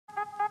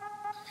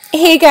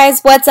Hey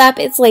guys, what's up?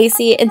 It's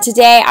Laci, and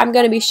today I'm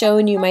going to be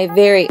showing you my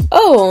very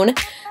own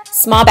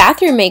small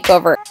bathroom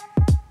makeover.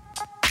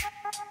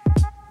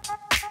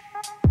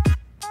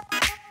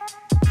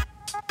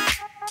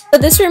 So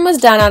this room was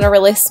done on a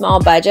really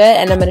small budget,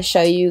 and I'm going to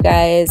show you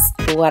guys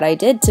what I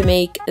did to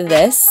make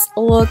this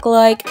look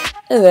like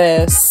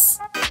this.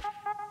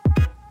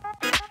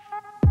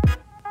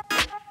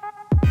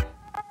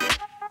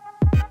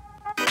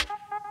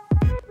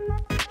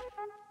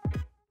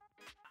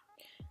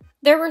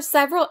 There were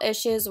several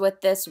issues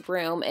with this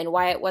room and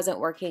why it wasn't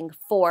working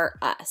for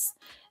us.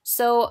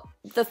 So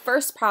the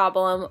first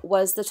problem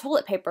was the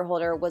toilet paper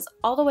holder was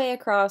all the way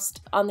across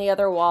on the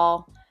other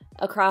wall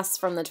across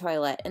from the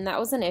toilet, and that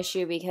was an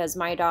issue because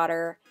my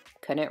daughter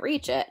couldn't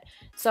reach it.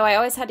 So I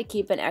always had to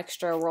keep an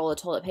extra roll of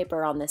toilet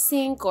paper on the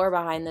sink or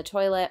behind the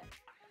toilet.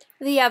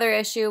 The other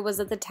issue was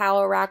that the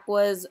towel rack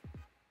was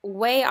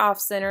way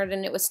off-centered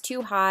and it was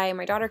too high.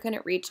 My daughter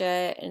couldn't reach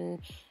it,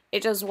 and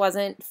it just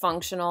wasn't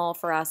functional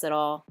for us at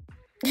all.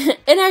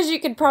 And as you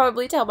can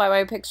probably tell by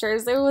my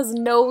pictures, there was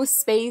no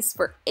space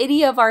for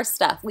any of our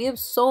stuff. We have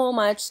so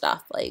much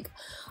stuff, like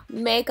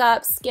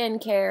makeup,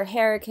 skincare,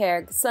 hair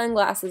care,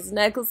 sunglasses,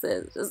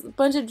 necklaces, just a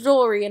bunch of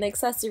jewelry and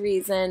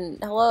accessories,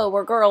 and hello,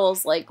 we're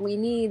girls, like we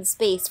need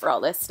space for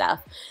all this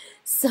stuff.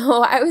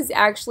 So I was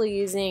actually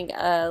using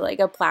like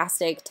a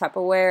plastic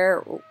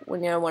Tupperware, you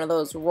know, one of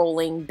those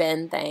rolling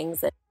bin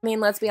things. I mean,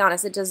 let's be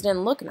honest, it just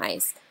didn't look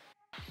nice.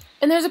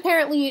 And there's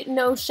apparently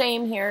no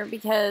shame here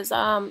because,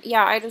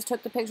 yeah, I just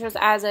took the pictures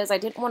as is. I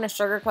didn't want to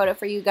sugarcoat it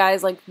for you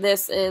guys. Like,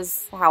 this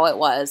is how it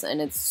was,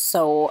 and it's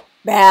so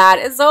bad.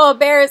 It's so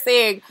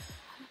embarrassing.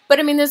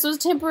 But, I mean, this was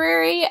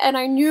temporary, and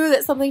I knew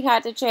that something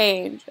had to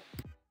change.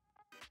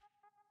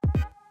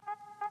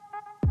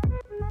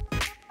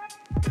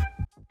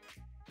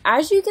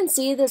 As you can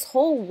see, this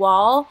whole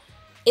wall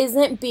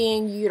isn't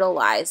being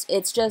utilized.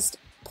 It's just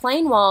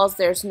plain walls.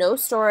 There's no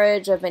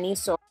storage of any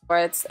sort.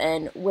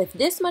 And with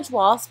this much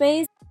wall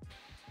space,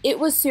 it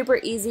was super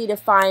easy to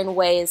find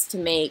ways to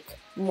make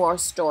more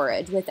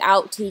storage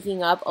without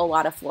taking up a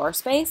lot of floor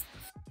space.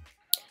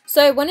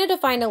 So I wanted to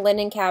find a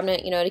linen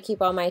cabinet, you know, to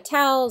keep all my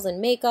towels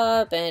and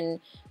makeup and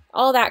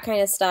all that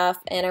kind of stuff.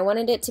 And I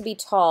wanted it to be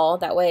tall,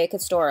 that way it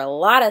could store a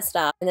lot of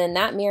stuff. And then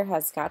that mirror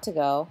has got to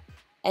go.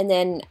 And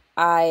then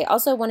I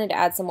also wanted to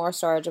add some more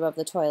storage above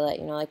the toilet,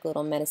 you know, like a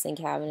little medicine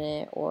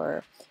cabinet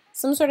or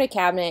some sort of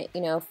cabinet,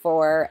 you know,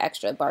 for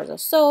extra bars of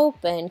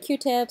soap and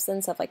Q-tips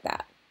and stuff like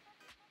that.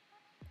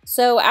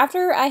 So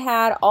after I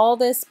had all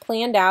this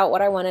planned out,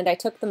 what I wanted, I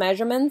took the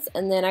measurements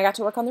and then I got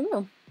to work on the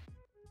room.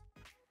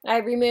 I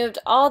removed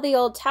all the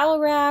old towel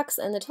racks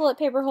and the toilet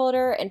paper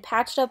holder and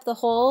patched up the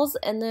holes,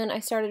 and then I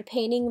started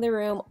painting the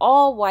room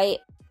all white.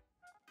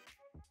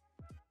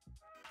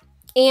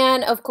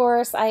 And of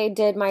course, I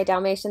did my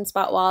Dalmatian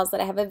spot walls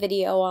that I have a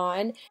video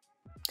on.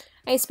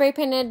 I spray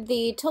painted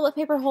the toilet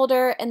paper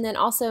holder and then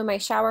also my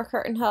shower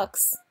curtain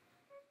hooks.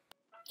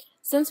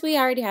 Since we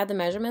already had the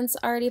measurements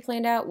already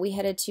planned out, we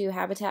headed to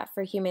Habitat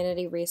for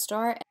Humanity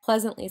Restore.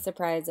 Pleasantly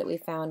surprised that we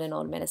found an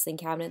old medicine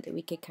cabinet that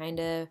we could kind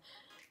of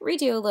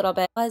redo a little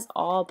bit. It was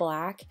all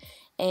black,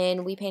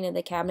 and we painted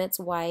the cabinets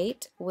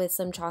white with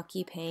some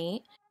chalky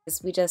paint.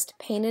 We just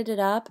painted it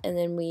up and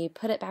then we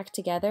put it back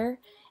together,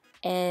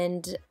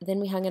 and then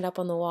we hung it up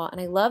on the wall.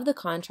 And I love the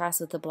contrast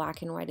with the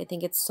black and white. I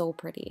think it's so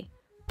pretty.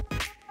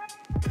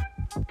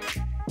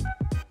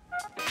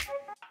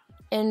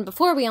 And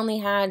before we only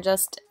had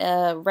just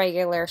a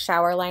regular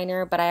shower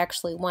liner, but I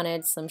actually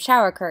wanted some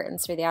shower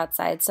curtains for the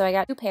outside. So I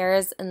got 2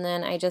 pairs and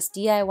then I just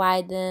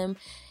DIY'd them,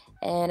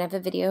 and I have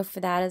a video for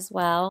that as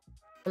well.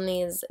 And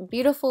these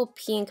beautiful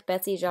pink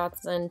Betsy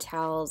Johnson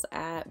towels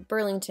at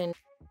Burlington.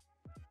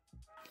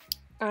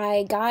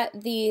 I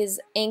got these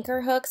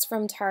anchor hooks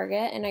from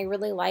Target, and I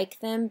really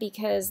like them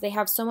because they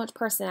have so much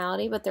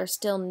personality, but they're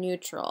still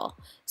neutral.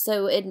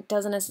 So it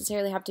doesn't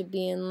necessarily have to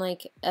be in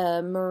like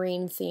a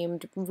marine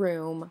themed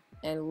room.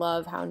 I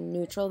love how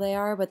neutral they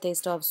are, but they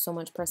still have so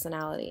much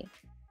personality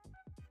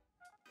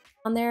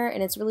on there,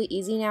 and it's really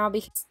easy now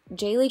because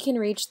Jaylee can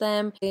reach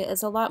them.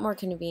 It's a lot more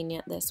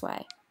convenient this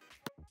way.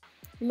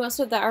 Most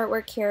of the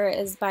artwork here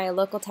is by a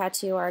local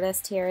tattoo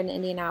artist here in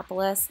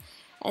Indianapolis.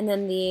 And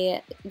then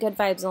the Good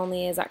Vibes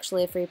Only is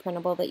actually a free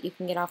printable that you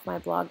can get off my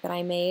blog that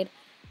I made.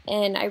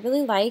 And I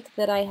really like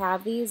that I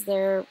have these.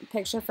 They're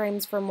picture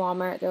frames from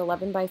Walmart. They're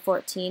 11 by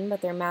 14,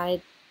 but they're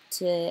matted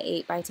to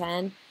 8 by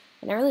 10.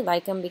 And I really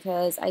like them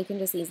because I can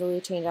just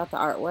easily change out the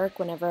artwork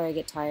whenever I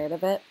get tired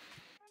of it.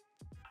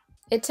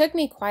 It took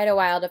me quite a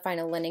while to find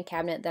a linen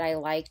cabinet that I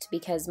liked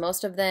because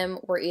most of them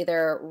were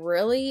either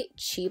really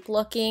cheap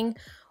looking,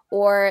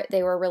 or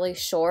they were really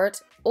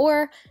short,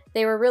 or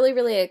they were really,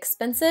 really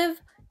expensive,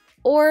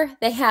 or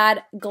they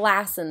had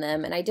glass in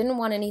them, and I didn't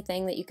want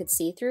anything that you could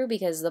see through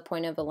because the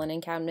point of a linen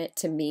cabinet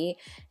to me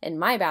in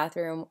my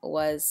bathroom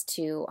was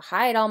to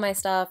hide all my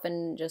stuff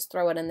and just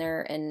throw it in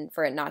there and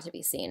for it not to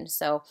be seen.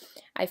 So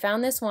I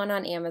found this one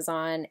on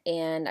Amazon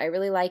and I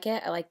really like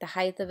it. I like the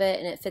height of it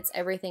and it fits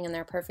everything in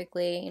there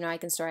perfectly. You know, I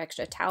can store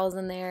extra towels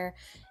in there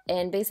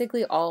and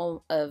basically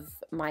all of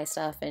my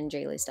stuff and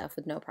Jaylee's stuff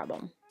with no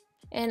problem.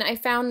 And I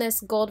found this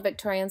gold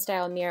Victorian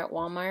style mirror at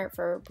Walmart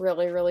for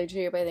really, really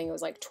cheap. I think it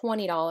was like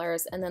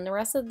 $20. And then the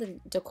rest of the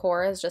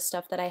decor is just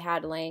stuff that I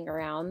had laying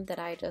around that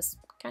I just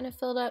kind of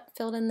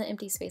filled in the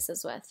empty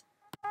spaces with.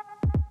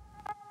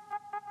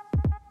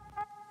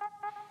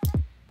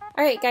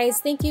 Alright guys,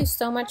 thank you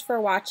so much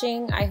for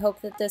watching. I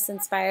hope that this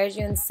inspires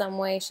you in some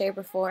way, shape,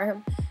 or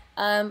form.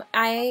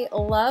 I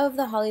love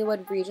the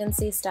Hollywood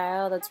Regency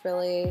style. That's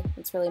really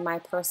my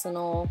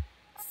personal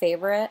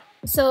favorite.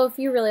 So if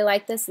you really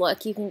like this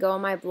look, you can go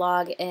on my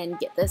blog and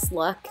get this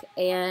look.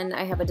 And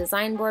I have a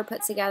design board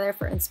put together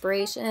for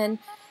inspiration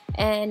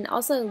and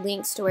also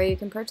links to where you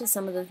can purchase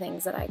some of the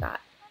things that I got.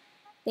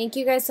 Thank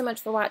you guys so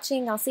much for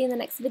watching. I'll see you in the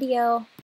next video.